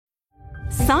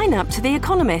Sign up to The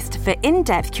Economist for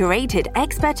in-depth curated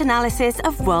expert analysis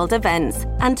of world events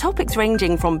and topics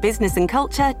ranging from business and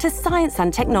culture to science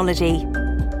and technology.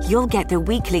 You'll get the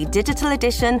weekly digital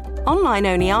edition,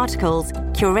 online-only articles,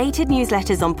 curated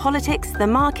newsletters on politics, the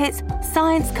markets,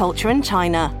 science, culture and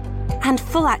China, and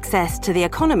full access to The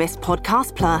Economist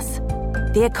Podcast Plus.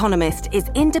 The Economist is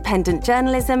independent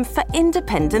journalism for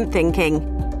independent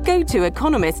thinking. Go to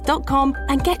economist.com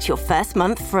and get your first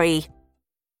month free.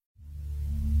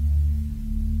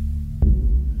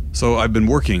 So I've been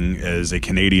working as a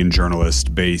Canadian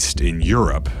journalist based in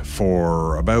Europe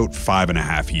for about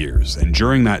 5.5 years. And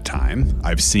during that time,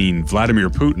 I've seen Vladimir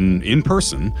Putin in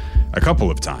person a couple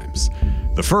of times.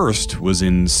 The first was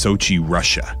in Sochi,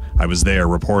 Russia. I was there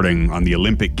reporting on the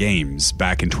Olympic Games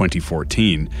back in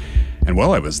 2014. And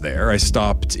while I was there, I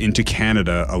stopped into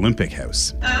Canada Olympic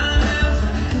House.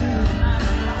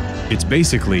 It's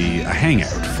basically a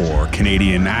hangout for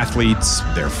Canadian athletes,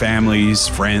 their families,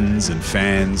 friends, and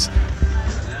fans.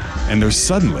 And there's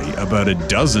suddenly about a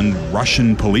dozen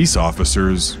Russian police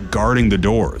officers guarding the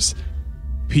doors.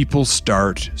 People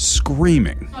start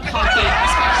screaming.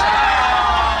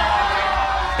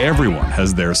 Everyone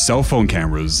has their cell phone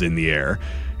cameras in the air,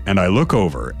 and I look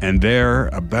over, and there,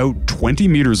 about 20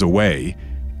 meters away,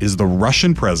 is the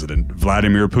Russian president,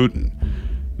 Vladimir Putin.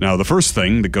 Now, the first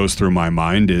thing that goes through my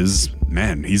mind is,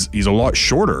 man, he's a lot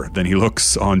shorter than he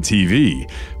looks on TV.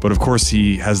 But of course,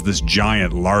 he has this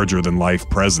giant, larger-than-life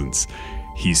presence.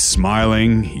 He's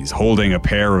smiling, he's holding a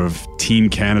pair of Team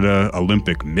Canada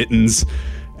Olympic mittens,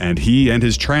 and he and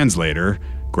his translator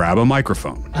grab a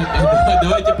microphone.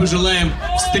 Давайте пожелаем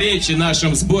встречи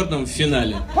нашим сборным в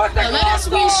финале.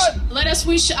 Let us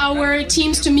wish our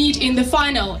teams to meet in the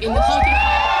final, in the hockey.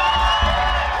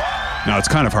 Now, it's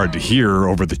kind of hard to hear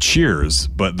over the cheers,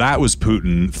 but that was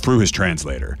Putin through his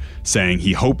translator, saying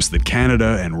he hopes that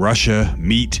Canada and Russia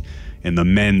meet in the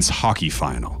men's hockey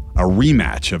final, a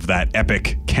rematch of that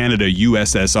epic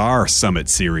Canada-USSR summit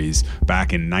series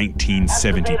back in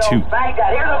 1972.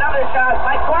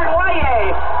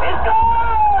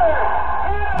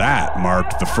 That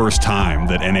marked the first time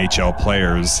that NHL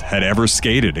players had ever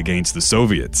skated against the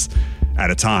Soviets,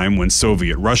 at a time when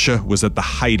Soviet Russia was at the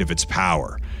height of its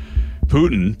power.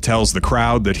 Putin tells the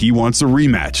crowd that he wants a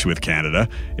rematch with Canada,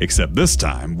 except this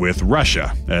time with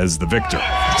Russia as the victor.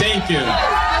 Thank you.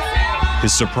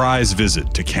 His surprise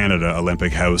visit to Canada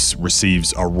Olympic House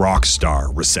receives a rock star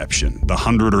reception. The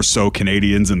 100 or so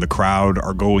Canadians in the crowd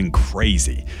are going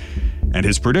crazy. And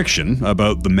his prediction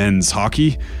about the men's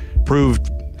hockey proved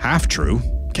half true.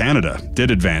 Canada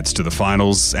did advance to the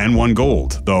finals and won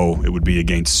gold, though it would be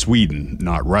against Sweden,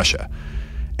 not Russia.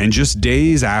 And just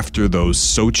days after those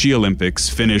Sochi Olympics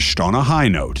finished on a high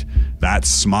note, that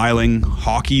smiling,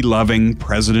 hockey-loving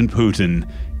President Putin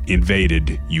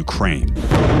invaded Ukraine.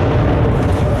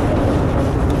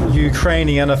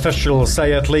 Ukrainian officials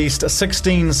say at least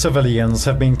 16 civilians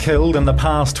have been killed in the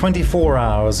past 24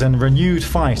 hours in renewed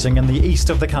fighting in the east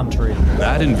of the country.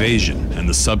 That invasion and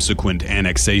the subsequent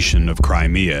annexation of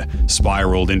Crimea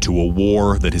spiraled into a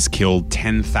war that has killed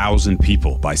 10,000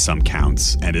 people by some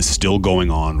counts and is still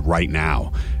going on right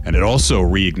now. And it also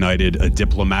reignited a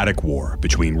diplomatic war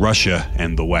between Russia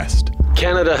and the West.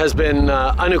 Canada has been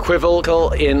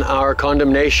unequivocal in our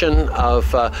condemnation of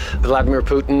Vladimir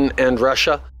Putin and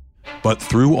Russia. But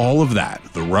through all of that,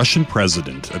 the Russian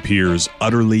president appears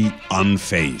utterly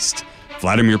unfazed.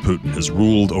 Vladimir Putin has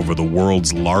ruled over the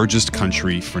world's largest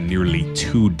country for nearly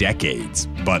 2 decades,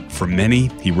 but for many,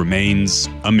 he remains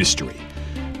a mystery.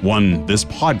 One this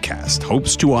podcast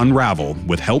hopes to unravel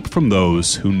with help from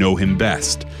those who know him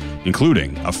best,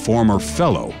 including a former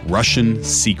fellow Russian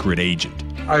secret agent.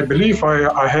 I believe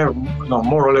I have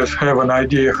more or less have an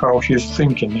idea how he's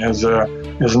thinking as an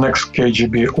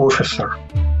ex-KGB officer.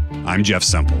 I'm Jeff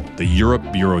Semple, the Europe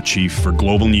Bureau Chief for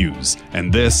Global News,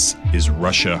 and this is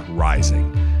Russia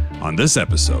Rising. On this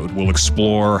episode, we'll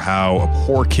explore how a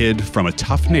poor kid from a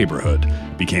tough neighborhood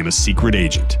became a secret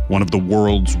agent, one of the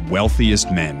world's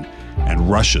wealthiest men, and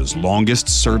Russia's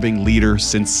longest-serving leader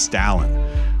since Stalin,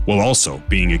 while also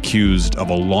being accused of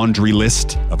a laundry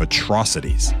list of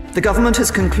atrocities. The government has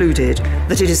concluded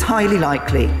that it is highly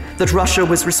likely that Russia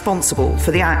was responsible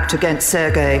for the act against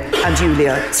Sergei and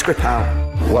Yulia Skripal.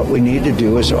 What we need to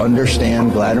do is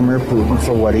understand Vladimir Putin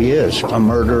for what he is, a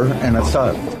murderer and a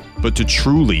thug. But to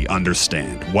truly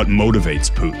understand what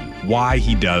motivates Putin, why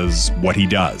he does what he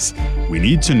does, we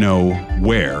need to know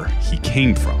where he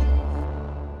came from.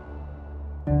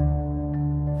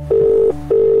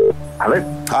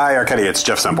 Hello? Hi, Arkady. It's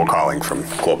Jeff Semple calling from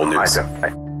Global News. Hi, Jeff.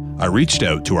 Hi. I reached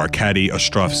out to Arkady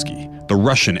Ostrovsky, the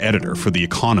Russian editor for The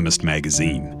Economist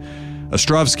magazine.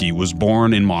 Ostrovsky was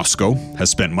born in Moscow, has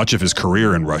spent much of his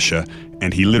career in Russia,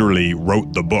 and he literally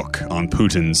wrote the book on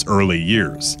Putin's early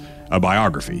years, a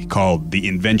biography called The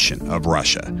Invention of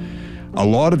Russia. A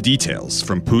lot of details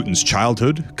from Putin's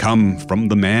childhood come from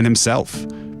the man himself.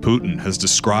 Putin has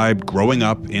described growing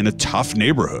up in a tough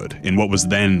neighborhood in what was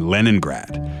then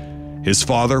Leningrad. His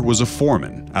father was a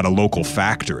foreman at a local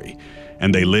factory,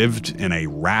 and they lived in a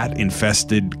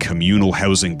rat-infested communal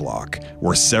housing block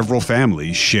where several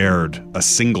families shared a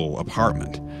single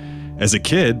apartment. As a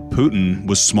kid, Putin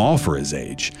was small for his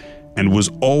age and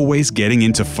was always getting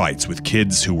into fights with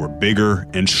kids who were bigger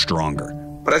and stronger.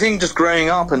 But I think just growing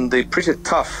up in the pretty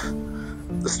tough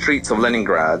the streets of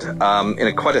Leningrad,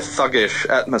 in quite a thuggish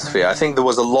atmosphere, I think there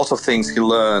was a lot of things he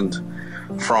learned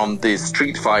from the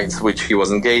street fights which he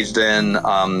was engaged in.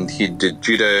 He did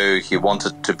judo. He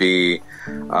wanted to be,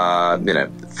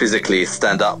 physically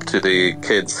stand up to the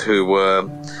kids who were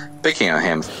picking at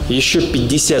him. Еще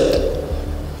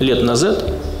 50 лет назад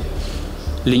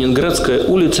Ленинградская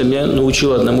улица меня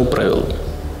научила одному правилу.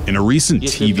 In a recent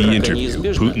TV interview,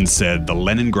 Putin said the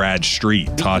Leningrad street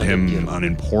taught him an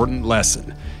important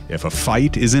lesson. If a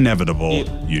fight is inevitable,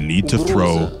 you need to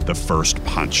throw the first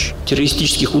punch.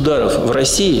 Террористических ударов в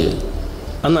России,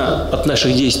 она от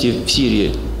наших действий в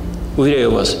Сирии, уверяю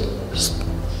вас,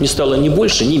 не стало ни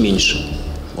больше, ни меньше.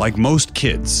 Like most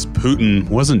kids, Putin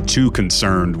wasn't too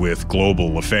concerned with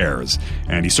global affairs,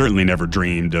 and he certainly never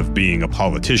dreamed of being a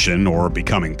politician or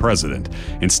becoming president.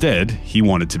 Instead, he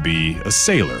wanted to be a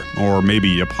sailor or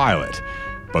maybe a pilot.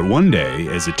 But one day,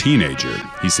 as a teenager,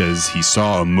 he says he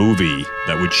saw a movie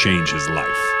that would change his life.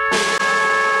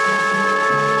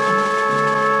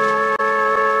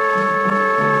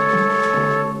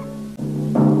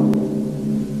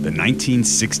 The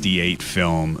 1968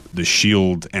 film The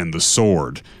Shield and the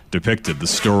Sword depicted the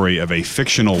story of a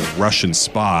fictional Russian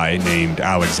spy named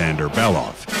Alexander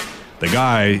Belov. The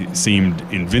guy seemed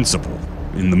invincible.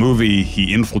 In the movie,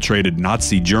 he infiltrated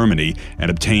Nazi Germany and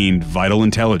obtained vital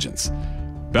intelligence.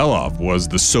 Belov was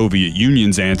the Soviet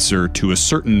Union's answer to a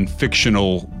certain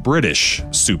fictional British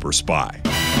super spy.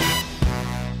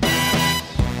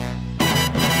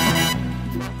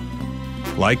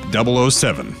 Like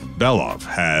 007, Belov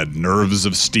had nerves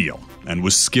of steel and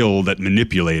was skilled at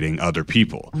manipulating other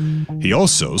people. He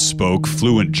also spoke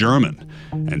fluent German,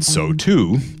 and so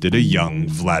too did a young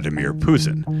Vladimir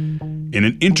Putin. In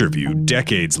an interview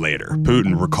decades later,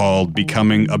 Putin recalled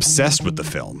becoming obsessed with the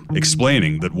film,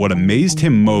 explaining that what amazed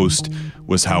him most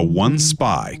was how one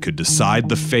spy could decide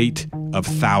the fate of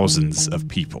thousands of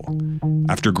people.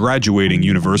 After graduating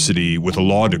university with a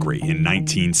law degree in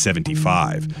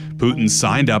 1975, Putin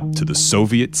signed up to the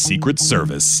Soviet Secret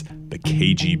Service, the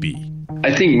KGB.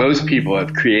 I think most people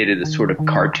have created a sort of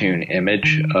cartoon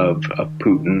image of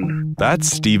Putin. That's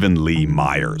Stephen Lee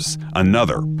Myers,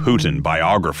 another Putin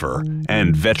biographer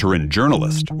and veteran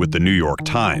journalist with the New York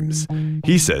Times.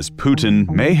 He says Putin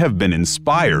may have been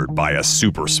inspired by a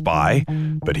super spy,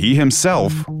 but he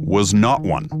himself was not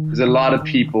one. Because a lot of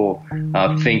people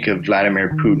think of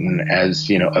Vladimir Putin as,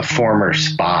 a former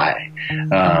spy,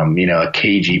 a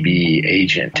KGB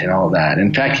agent and all that.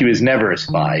 In fact, he was never a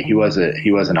spy. He was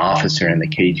an officer in the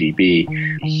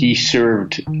KGB. He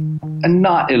served a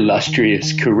not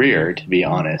illustrious career, to be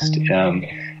honest, in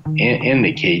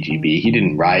the KGB. He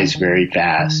didn't rise very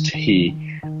fast. He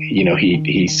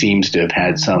seems to have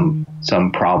had some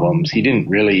problems. He didn't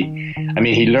really.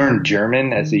 He learned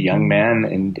German as a young man,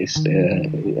 and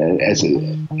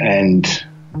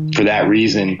for that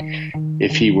reason,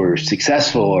 if he were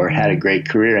successful or had a great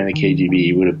career in the KGB,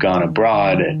 he would have gone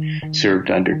abroad and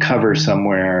served undercover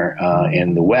somewhere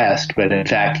in the West. But in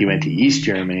fact, he went to East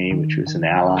Germany, which was an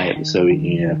ally of the Soviet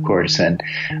Union, of course, and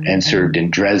served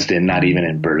in Dresden, not even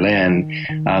in Berlin.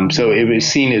 So it was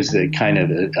seen as a kind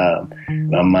of a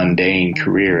mundane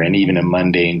career and even a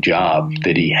mundane job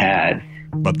that he had.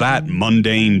 But that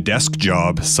mundane desk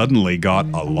job suddenly got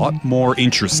a lot more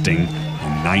interesting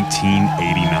in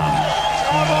 1989.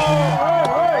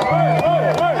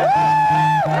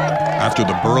 After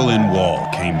the Berlin Wall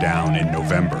came down in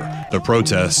November, the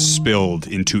protests spilled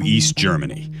into East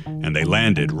Germany, and they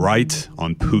landed right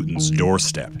on Putin's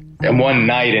doorstep. And one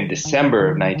night in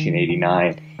December of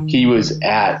 1989, he was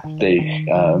at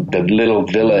the little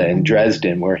villa in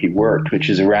Dresden where he worked, which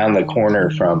is around the corner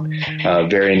from a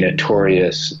very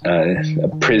notorious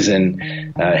prison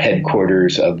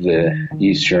headquarters of the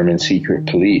East German secret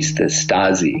police, the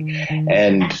Stasi.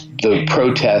 And the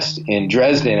protests in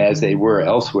Dresden, as they were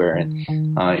elsewhere in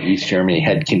East Germany,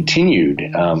 had continued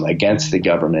against the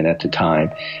government at the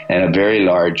time, and a very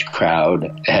large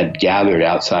crowd had gathered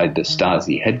outside the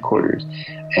Stasi headquarters.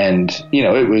 And,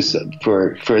 it was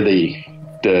for the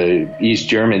East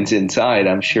Germans inside,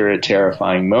 I'm sure, a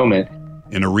terrifying moment.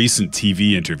 In a recent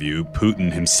TV interview,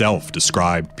 Putin himself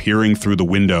described peering through the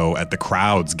window at the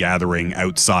crowds gathering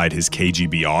outside his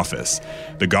KGB office.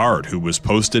 The guard who was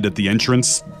posted at the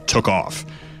entrance took off,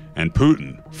 and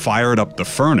Putin fired up the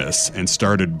furnace and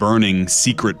started burning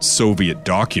secret Soviet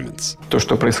documents.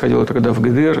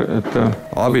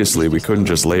 Obviously, we couldn't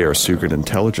just lay our secret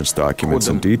intelligence documents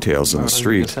and details in the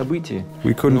street.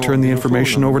 We couldn't turn the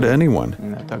information over to anyone.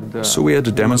 So we had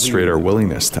to demonstrate our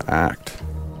willingness to act.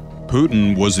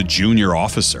 Putin was a junior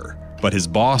officer, but his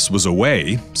boss was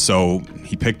away, so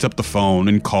he picked up the phone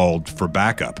and called for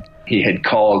backup. He had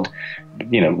called,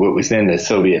 what was then the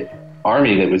Soviet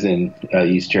army that was in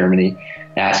East Germany,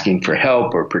 asking for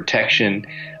help or protection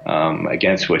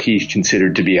against what he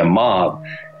considered to be a mob.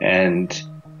 And,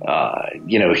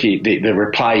 the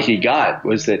reply he got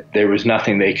was that there was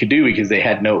nothing they could do because they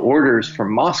had no orders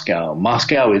from Moscow.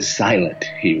 Moscow is silent,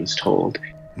 he was told.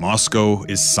 Moscow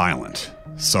is silent.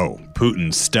 So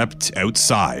Putin stepped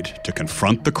outside to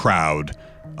confront the crowd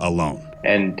alone.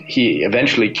 And he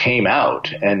eventually came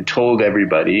out and told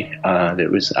everybody that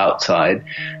was outside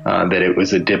that it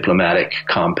was a diplomatic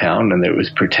compound and that it was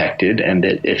protected, and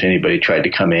that if anybody tried to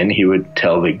come in, he would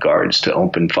tell the guards to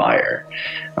open fire.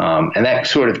 And that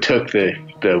sort of took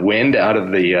the wind out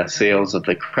of the sails of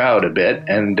the crowd a bit,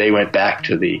 and they went back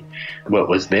to what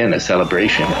was then a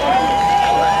celebration.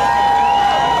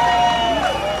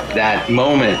 That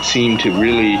moment seemed to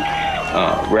really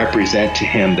represent to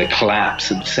him the collapse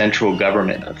of central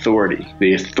government authority,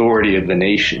 the authority of the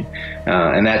nation.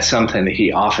 And that's something that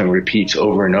he often repeats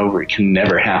over and over. It can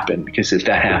never happen, because if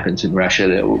that happens in Russia,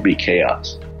 there will be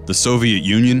chaos. The Soviet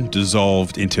Union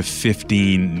dissolved into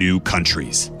 15 new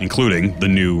countries, including the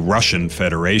new Russian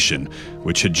Federation,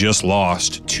 which had just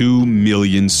lost 2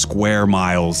 million square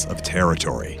miles of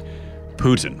territory.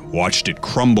 Putin watched it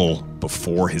crumble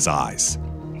before his eyes.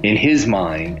 In his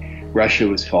mind, Russia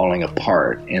was falling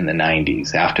apart in the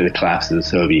 90s after the collapse of the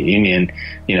Soviet Union.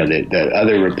 The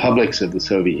other republics of the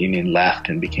Soviet Union left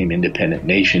and became independent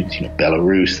nations,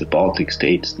 Belarus, the Baltic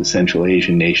states, the Central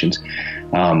Asian nations.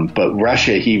 But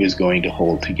Russia, he was going to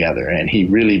hold together. And he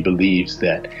really believes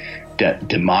that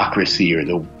democracy, or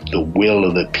the will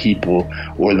of the people,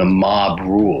 or the mob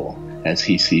rule, as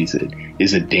he sees it,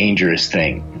 is a dangerous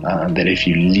thing. That if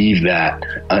you leave that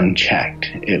unchecked,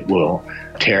 it will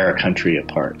tear a country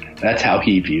apart. That's how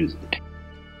he views it.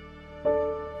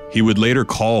 He would later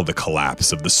call the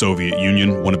collapse of the Soviet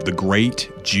Union one of the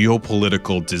great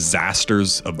geopolitical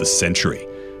disasters of the century,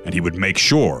 and he would make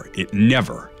sure it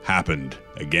never happened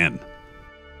again.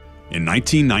 In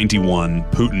 1991,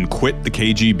 Putin quit the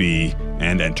KGB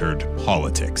and entered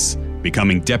politics,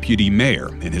 becoming deputy mayor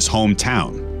in his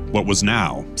hometown, what was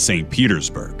now St.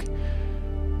 Petersburg.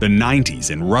 The 90s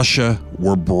in Russia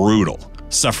were brutal,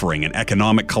 suffering an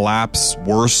economic collapse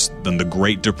worse than the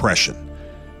Great Depression.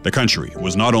 The country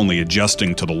was not only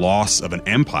adjusting to the loss of an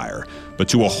empire, but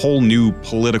to a whole new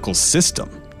political system,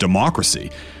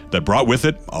 democracy, that brought with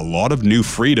it a lot of new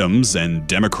freedoms and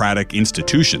democratic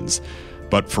institutions.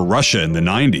 But for Russia in the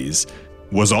 90s,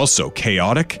 was also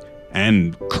chaotic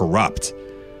and corrupt.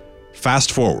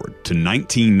 Fast forward to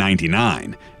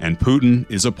 1999, and Putin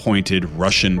is appointed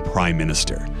Russian Prime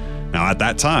Minister. Now, at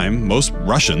that time, most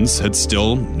Russians had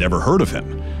still never heard of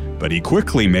him, but he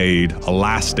quickly made a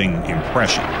lasting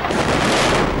impression.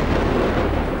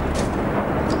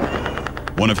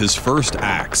 One of his first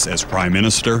acts as Prime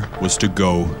Minister was to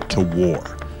go to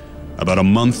war. About a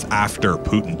month after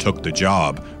Putin took the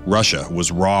job, Russia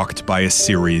was rocked by a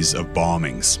series of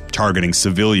bombings, targeting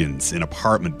civilians in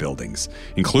apartment buildings,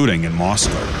 including in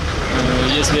Moscow.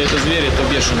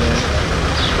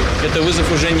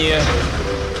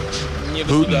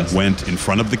 Putin went in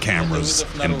front of the cameras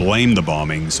and blamed the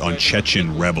bombings on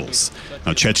Chechen rebels.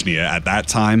 Now, Chechnya at that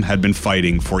time had been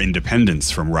fighting for independence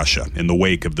from Russia in the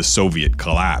wake of the Soviet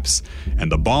collapse,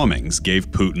 and the bombings gave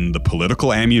Putin the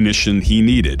political ammunition he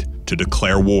needed to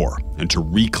declare war and to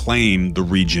reclaim the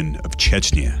region of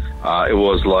Chechnya. It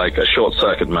was like a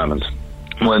short-circuit moment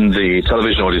when the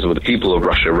television audience of the people of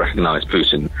Russia recognized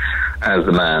Putin as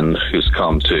the man who's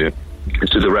come to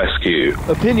the rescue.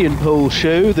 Opinion polls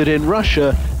show that in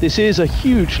Russia, this is a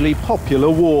hugely popular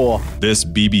war. This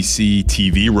BBC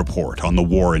TV report on the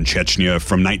war in Chechnya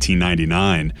from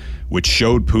 1999, which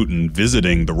showed Putin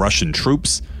visiting the Russian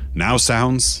troops, now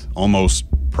sounds almost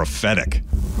prophetic.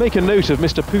 Make a note of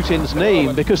Mr. Putin's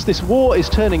name, because this war is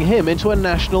turning him into a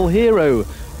national hero,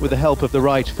 with the help of the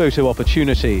right photo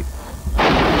opportunity.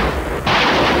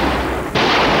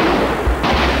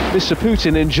 Mr.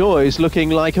 Putin enjoys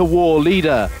looking like a war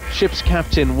leader. Ship's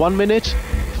captain 1 minute,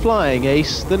 flying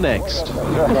ace the next.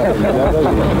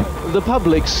 The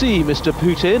public see Mr.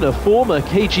 Putin, a former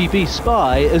KGB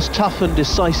spy, as tough and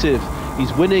decisive.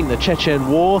 He's winning the Chechen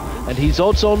war, and he's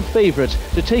odds-on favourite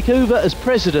to take over as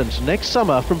president next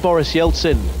summer from Boris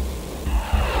Yeltsin.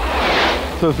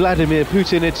 For Vladimir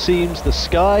Putin, it seems the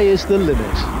sky is the limit.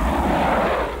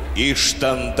 И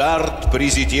штандарт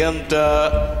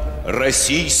президента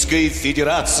Российской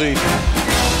Федерации.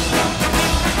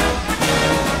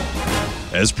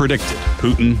 As predicted,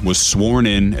 Putin was sworn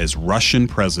in as Russian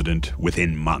president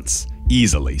within months,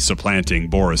 easily supplanting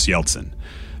Boris Yeltsin.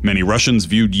 Many Russians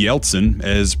viewed Yeltsin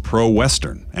as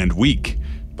pro-Western and weak,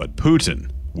 but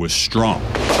Putin was strong.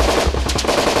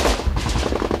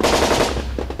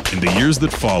 In the years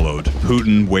that followed,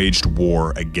 Putin waged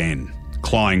war again,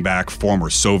 clawing back former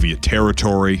Soviet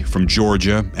territory from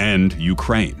Georgia and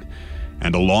Ukraine.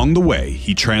 And along the way,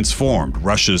 he transformed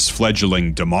Russia's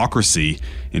fledgling democracy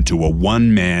into a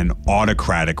one-man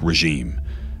autocratic regime,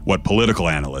 what political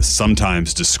analysts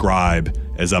sometimes describe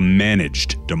as a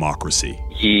managed democracy.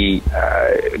 He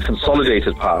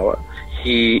consolidated power.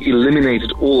 He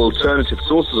eliminated all alternative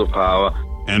sources of power.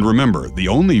 And remember, the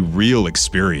only real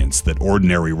experience that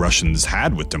ordinary Russians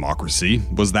had with democracy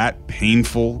was that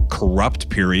painful, corrupt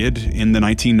period in the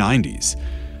 1990s.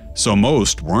 So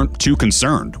most weren't too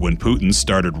concerned when Putin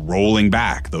started rolling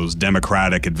back those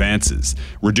democratic advances,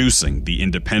 reducing the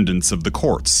independence of the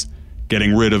courts,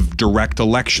 getting rid of direct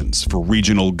elections for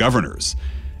regional governors,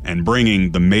 and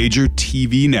bringing the major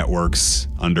TV networks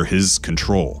under his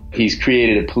control. He's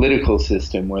created a political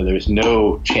system where there's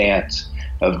no chance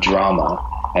of drama,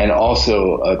 and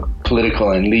also a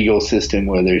political and legal system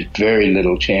where there's very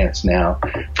little chance now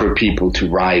for people to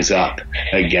rise up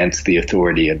against the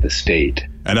authority of the state.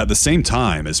 And at the same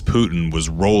time as Putin was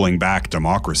rolling back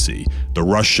democracy, the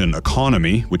Russian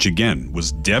economy, which again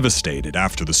was devastated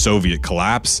after the Soviet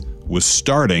collapse, was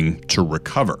starting to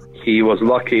recover. He was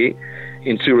lucky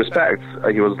in two respects.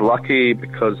 He was lucky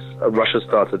because Russia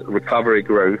started recovery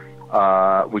growth,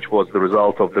 which was the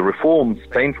result of the reforms,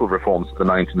 painful reforms of the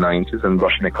 1990s and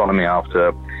Russian economy after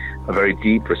a very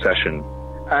deep recession.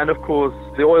 And of course,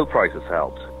 the oil prices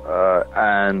helped.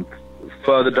 And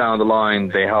further down the line,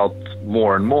 they helped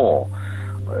more and more.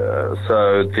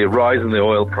 So the rise in the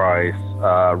oil price,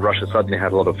 Russia suddenly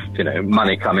had a lot of,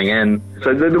 money coming in.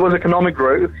 So there was economic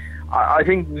growth. I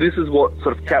think this is what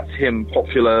sort of kept him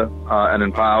popular and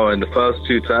in power in the first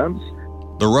two terms.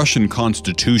 The Russian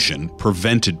constitution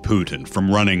prevented Putin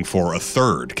from running for a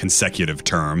third consecutive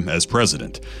term as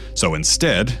president. So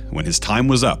instead, when his time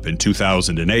was up in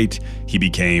 2008, he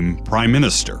became prime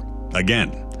minister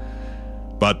again.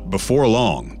 But before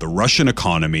long, the Russian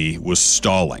economy was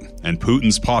stalling, and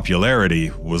Putin's popularity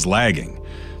was lagging.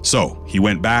 So he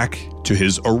went back to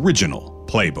his original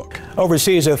playbook.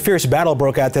 Overseas, a fierce battle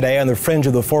broke out today on the fringe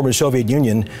of the former Soviet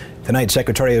Union. Tonight,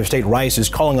 Secretary of State Rice is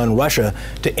calling on Russia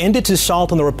to end its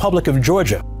assault on the Republic of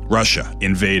Georgia. Russia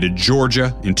invaded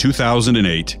Georgia in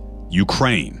 2008,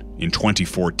 Ukraine in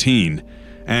 2014,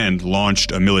 and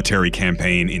launched a military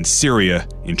campaign in Syria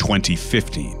in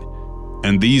 2015.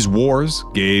 And these wars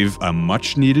gave a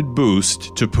much-needed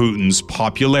boost to Putin's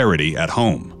popularity at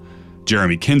home.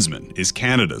 Jeremy Kinsman is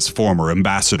Canada's former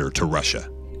ambassador to Russia.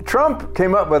 Trump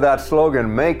came up with that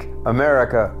slogan, "Make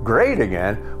America Great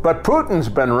Again," but Putin's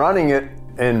been running it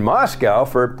in Moscow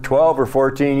for 12 or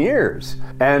 14 years.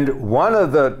 And one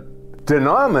of the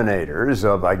denominators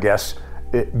of, I guess,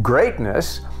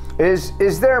 greatness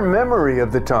is their memory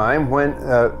of the time when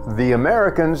the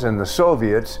Americans and the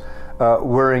Soviets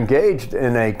were engaged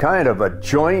in a kind of a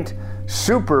joint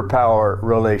superpower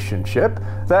relationship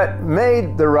that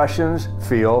made the Russians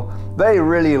feel they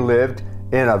really lived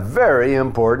in a very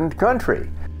important country.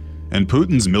 And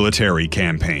Putin's military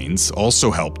campaigns also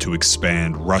helped to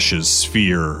expand Russia's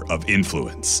sphere of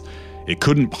influence. It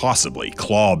couldn't possibly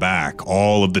claw back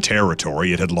all of the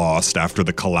territory it had lost after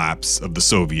the collapse of the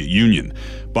Soviet Union.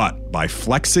 But by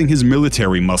flexing his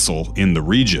military muscle in the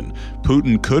region,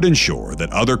 Putin could ensure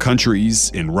that other countries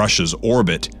in Russia's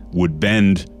orbit would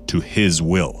bend to his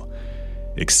will.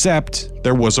 Except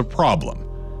there was a problem.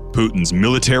 Putin's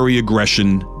military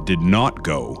aggression did not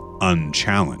go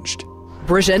unchallenged.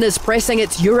 Britain is pressing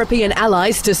its European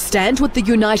allies to stand with the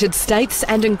United States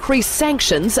and increase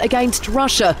sanctions against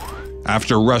Russia.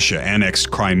 After Russia annexed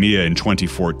Crimea in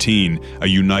 2014, a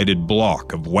united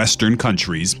bloc of Western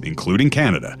countries, including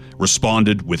Canada,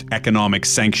 responded with economic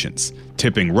sanctions,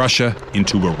 tipping Russia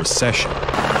into a recession.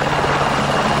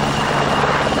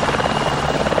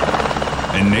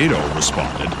 And NATO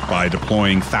responded by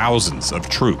deploying thousands of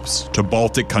troops to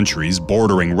Baltic countries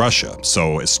bordering Russia,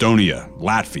 so Estonia,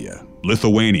 Latvia,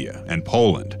 Lithuania, and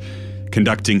Poland,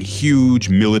 conducting huge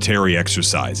military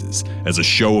exercises as a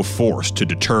show of force to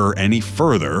deter any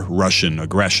further Russian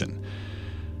aggression.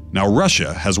 Now,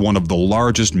 Russia has one of the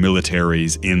largest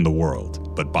militaries in the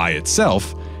world, but by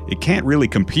itself, it can't really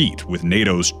compete with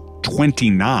NATO's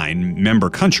 29 member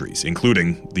countries,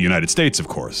 including the United States, of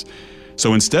course.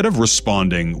 So instead of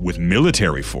responding with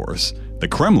military force, the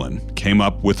Kremlin came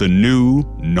up with a new,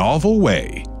 novel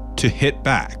way to hit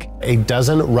back. A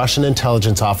dozen Russian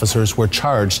intelligence officers were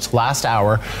charged last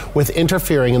hour with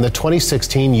interfering in the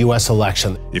 2016 U.S.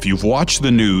 election. If you've watched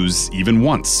the news even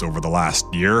once over the last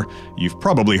year, you've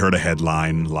probably heard a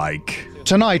headline like,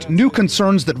 "Tonight, new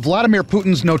concerns that Vladimir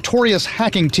Putin's notorious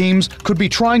hacking teams could be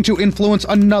trying to influence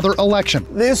another election."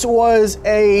 This was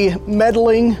a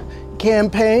meddling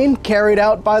campaign carried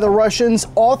out by the Russians,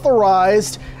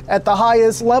 authorized at the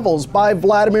highest levels by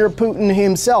Vladimir Putin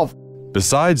himself.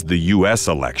 Besides the U.S.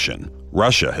 election,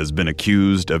 Russia has been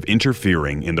accused of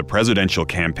interfering in the presidential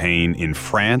campaign in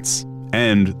France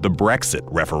and the Brexit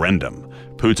referendum.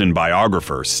 Putin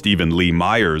biographer Stephen Lee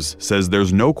Myers says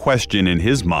there's no question in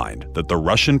his mind that the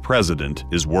Russian president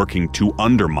is working to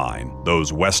undermine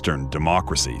those Western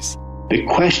democracies. The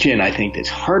question, I think, that's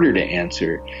harder to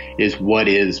answer is what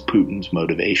is Putin's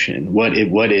motivation? What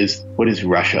is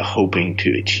Russia hoping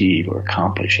to achieve or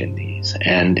accomplish in these?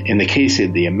 And in the case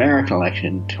of the American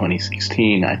election,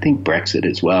 2016, I think Brexit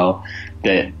as well,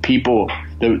 that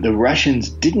the Russians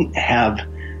didn't have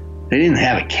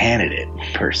a candidate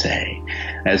per se,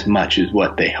 as much as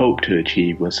what they hoped to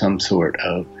achieve was some sort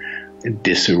of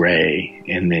disarray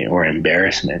or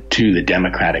embarrassment to the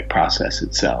democratic process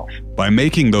itself. By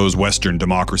making those Western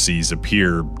democracies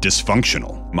appear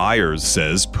dysfunctional, Myers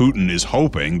says Putin is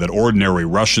hoping that ordinary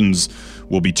Russians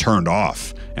will be turned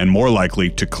off and more likely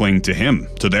to cling to him,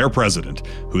 to their president,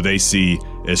 who they see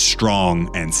as strong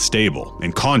and stable,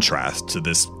 in contrast to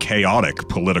this chaotic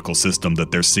political system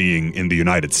that they're seeing in the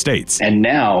United States. And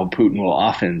now Putin will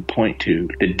often point to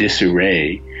the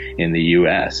disarray in the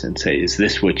U.S. and say, is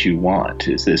this what you want?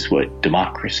 Is this what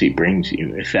democracy brings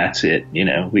you? If that's it,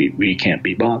 we can't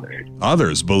be bothered.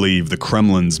 Others believe the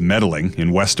Kremlin's meddling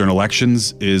in Western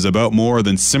elections is about more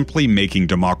than simply making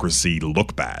democracy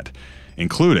look bad,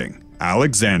 including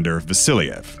Alexander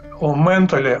Vasilyev. Well,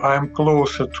 mentally, I'm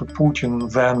closer to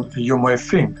Putin than you may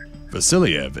think.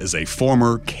 Vasilyev is a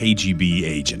former KGB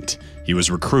agent. He was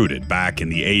recruited back in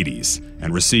the 80s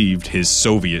and received his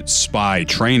Soviet spy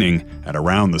training at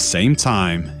around the same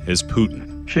time as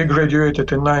Putin. He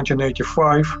graduated in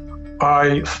 1985.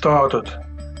 I started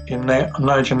in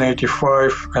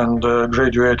 1985 and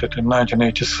graduated in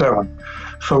 1987.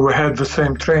 So we had the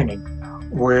same training.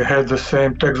 We had the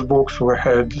same textbooks. We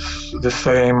had the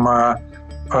same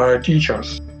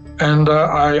teachers. And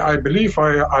I believe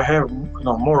I have,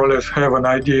 more or less have an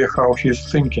idea how he's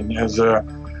thinking as an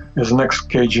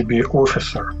ex-KGB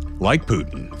officer. Like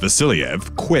Putin,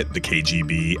 Vasilyev quit the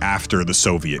KGB after the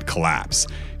Soviet collapse.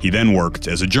 He then worked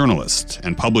as a journalist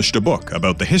and published a book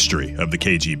about the history of the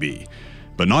KGB.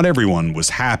 But not everyone was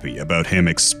happy about him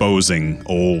exposing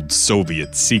old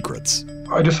Soviet secrets.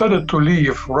 I decided to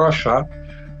leave Russia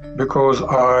because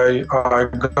I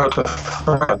got a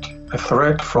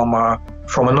threat from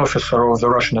an officer of the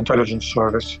Russian intelligence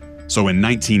service. So in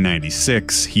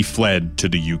 1996, he fled to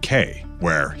the UK,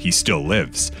 where he still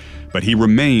lives. But he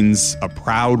remains a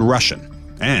proud Russian,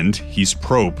 and he's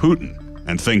pro-Putin,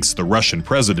 and thinks the Russian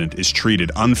president is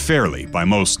treated unfairly by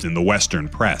most in the Western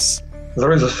press.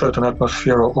 There is a certain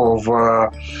atmosphere of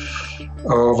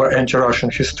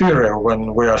anti-Russian hysteria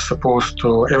when we are supposed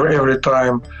to, every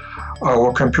time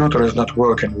our computer is not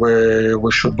working,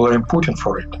 we should blame Putin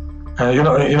for it. And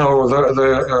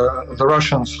the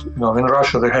Russians, in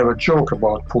Russia, they have a joke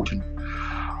about Putin.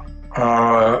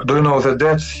 Do you know the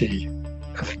Dead Sea?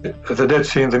 The Dead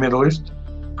Sea in the Middle East?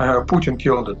 Putin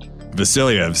killed it.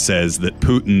 Vasilyev says that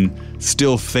Putin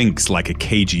still thinks like a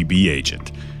KGB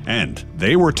agent, and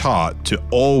they were taught to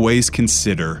always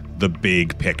consider the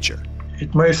big picture.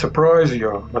 It may surprise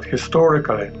you, but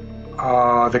historically,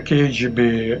 the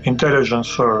KGB intelligence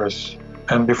service,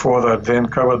 and before that, the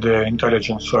NKVD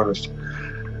intelligence service,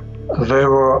 they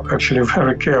were actually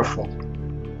very careful.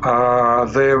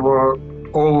 They were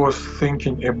always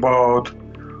thinking about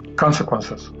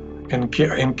consequences in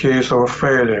case of a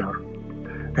failure,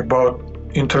 about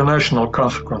international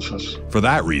consequences. For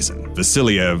that reason,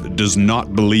 Vasiliev does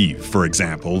not believe, for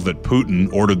example, that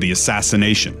Putin ordered the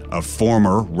assassination of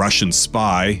former Russian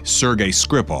spy Sergei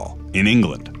Skripal in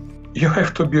England. You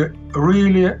have to be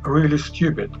really, really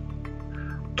stupid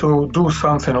to do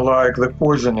something like the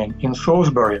poisoning in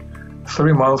Salisbury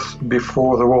 3 months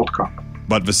before the World Cup.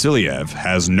 But Vasiliev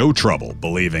has no trouble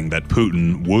believing that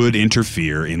Putin would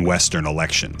interfere in Western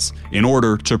elections in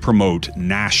order to promote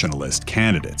nationalist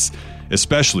candidates,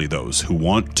 especially those who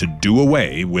want to do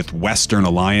away with Western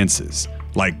alliances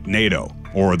like NATO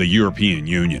or the European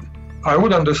Union. I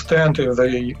would understand if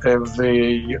they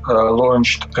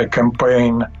launched a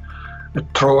campaign, a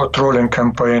trolling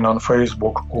campaign on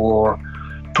Facebook or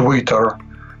Twitter,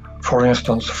 for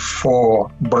instance, for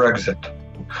Brexit.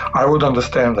 I would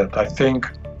understand that. I think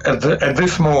at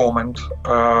this moment,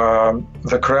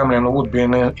 the Kremlin would be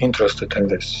interested in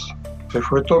this.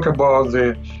 If we talk about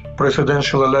the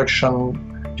presidential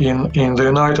election in the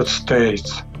United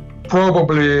States,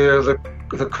 probably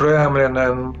the Kremlin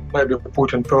and maybe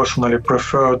Putin personally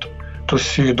preferred to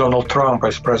see Donald Trump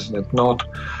as president, not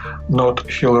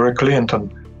Hillary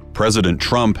Clinton. President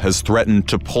Trump has threatened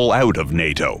to pull out of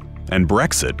NATO, and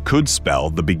Brexit could spell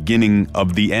the beginning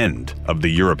of the end of the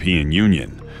European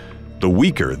Union. The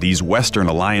weaker these Western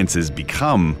alliances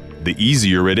become, the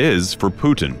easier it is for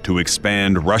Putin to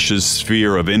expand Russia's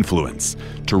sphere of influence,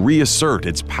 to reassert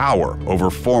its power over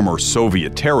former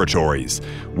Soviet territories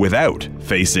without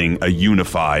facing a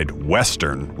unified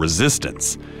Western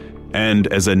resistance. And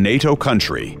as a NATO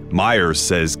country, Myers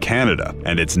says Canada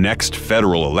and its next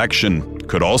federal election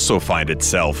could also find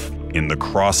itself in the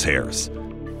crosshairs.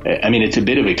 I mean, it's a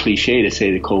bit of a cliche to say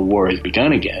the Cold War has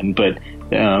begun again, but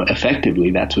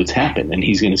effectively that's what's happened. And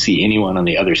he's going to see anyone on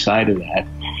the other side of that,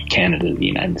 Canada, the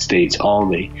United States, all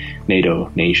the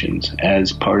NATO nations,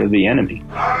 as part of the enemy.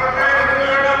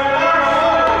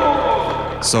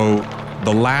 So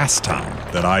the last time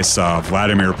that I saw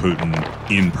Vladimir Putin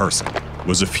in person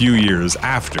was a few years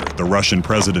after the Russian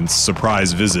president's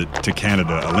surprise visit to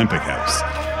Canada Olympic House.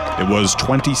 It was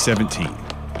 2017.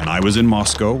 And I was in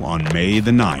Moscow on May the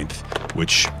 9th,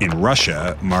 which in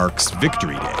Russia marks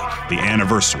Victory Day, the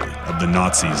anniversary of the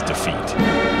Nazis' defeat.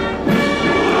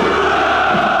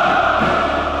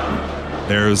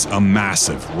 There's a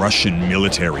massive Russian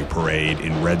military parade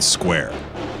in Red Square.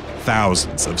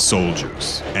 Thousands of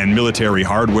soldiers and military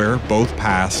hardware, both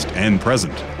past and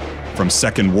present, from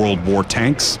Second World War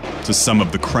tanks to some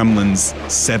of the Kremlin's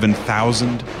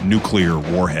 7,000 nuclear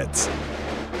warheads.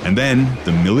 And then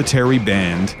the military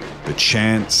band, the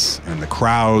chants, and the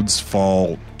crowds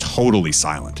fall totally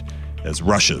silent as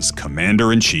Russia's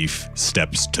commander-in-chief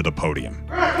steps to the podium.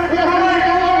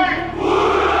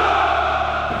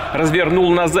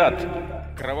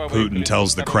 Putin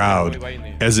tells the crowd,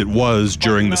 as it was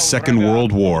during the Second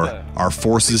World War, our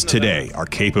forces today are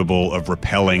capable of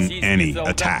repelling any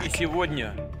attack.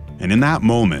 And in that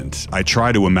moment, I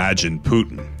try to imagine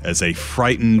Putin as a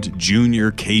frightened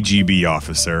junior KGB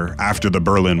officer after the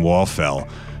Berlin Wall fell,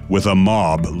 with a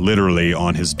mob literally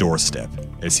on his doorstep,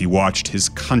 as he watched his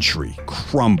country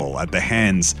crumble at the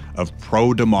hands of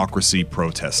pro-democracy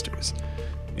protesters.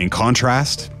 In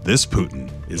contrast, this Putin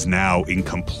is now in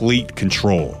complete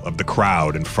control of the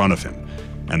crowd in front of him,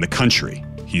 and the country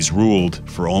he's ruled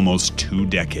for almost 2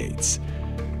 decades.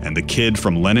 And the kid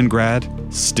from Leningrad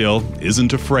still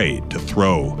isn't afraid to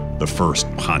throw the first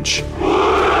punch.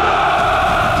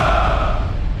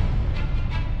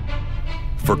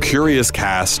 For Curious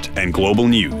Cast and Global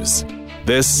News,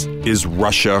 this is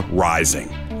Russia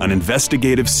Rising, an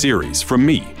investigative series from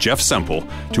me, Jeff Semple,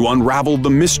 to unravel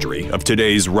the mystery of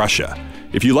today's Russia.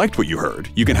 If you liked what you heard,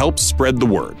 you can help spread the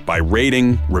word by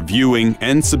rating, reviewing,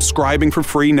 and subscribing for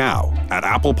free now at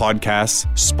Apple Podcasts,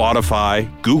 Spotify,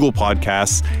 Google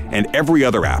Podcasts, and every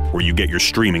other app where you get your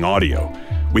streaming audio.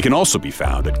 We can also be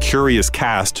found at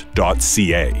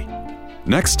curiouscast.ca.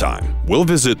 Next time, we'll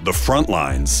visit the front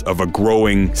lines of a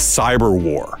growing cyber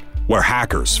war, where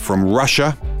hackers from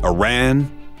Russia, Iran,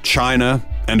 China,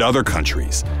 and other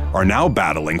countries are now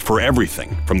battling for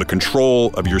everything from the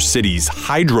control of your city's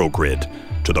hydro grid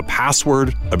to the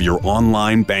password of your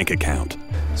online bank account.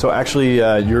 So actually,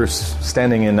 you're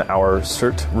standing in our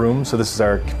CERT room. So this is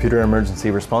our computer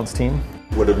emergency response team.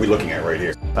 What are we looking at right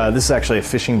here? This is actually a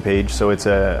phishing page. So it's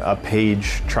a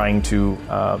page trying to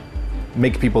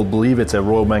make people believe it's a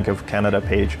Royal Bank of Canada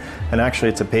page. And actually,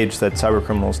 it's a page that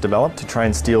cybercriminals developed to try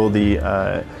and steal the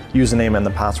username and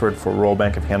the password for Royal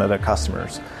Bank of Canada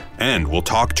customers. And we'll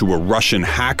talk to a Russian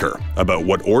hacker about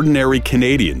what ordinary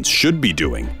Canadians should be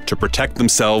doing to protect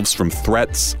themselves from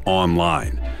threats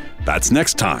online. That's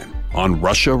next time on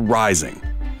Russia Rising.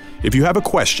 If you have a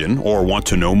question or want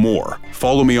to know more,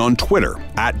 follow me on Twitter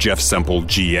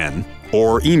 @JeffSempleGN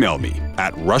or email me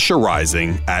at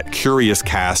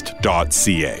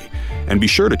russiarising@curiouscast.ca. And be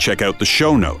sure to check out the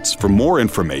show notes for more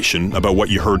information about what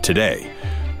you heard today.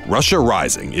 Russia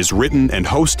Rising is written and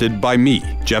hosted by me,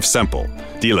 Jeff Semple.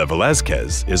 Dila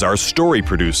Velazquez is our story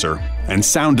producer, and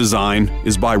sound design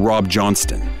is by Rob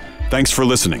Johnston. Thanks for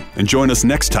listening, and join us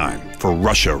next time for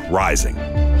Russia Rising.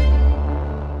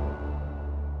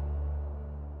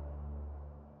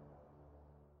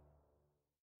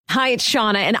 Hi, it's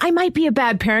Shauna, and I might be a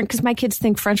bad parent because my kids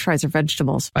think French fries are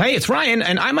vegetables. Hey, it's Ryan,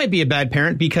 and I might be a bad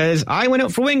parent because I went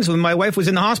out for wings when my wife was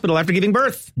in the hospital after giving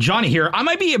birth. Johnny here. I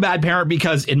might be a bad parent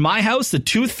because in my house, the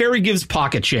tooth fairy gives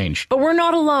pocket change. But we're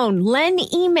not alone. Len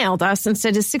emailed us and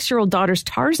said his 6-year-old daughter's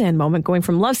Tarzan moment going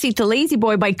from love seat to lazy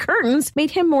boy by curtains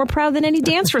made him more proud than any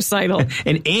dance recital.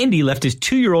 And Andy left his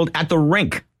 2-year-old at the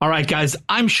rink. All right, guys,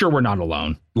 I'm sure we're not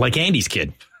alone. Like Andy's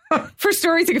kid. For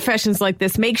stories and confessions like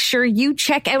this, make sure you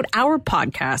check out our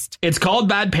podcast. It's called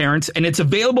Bad Parents, and it's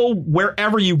available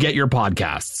wherever you get your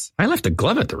podcasts. I left a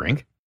glove at the rink.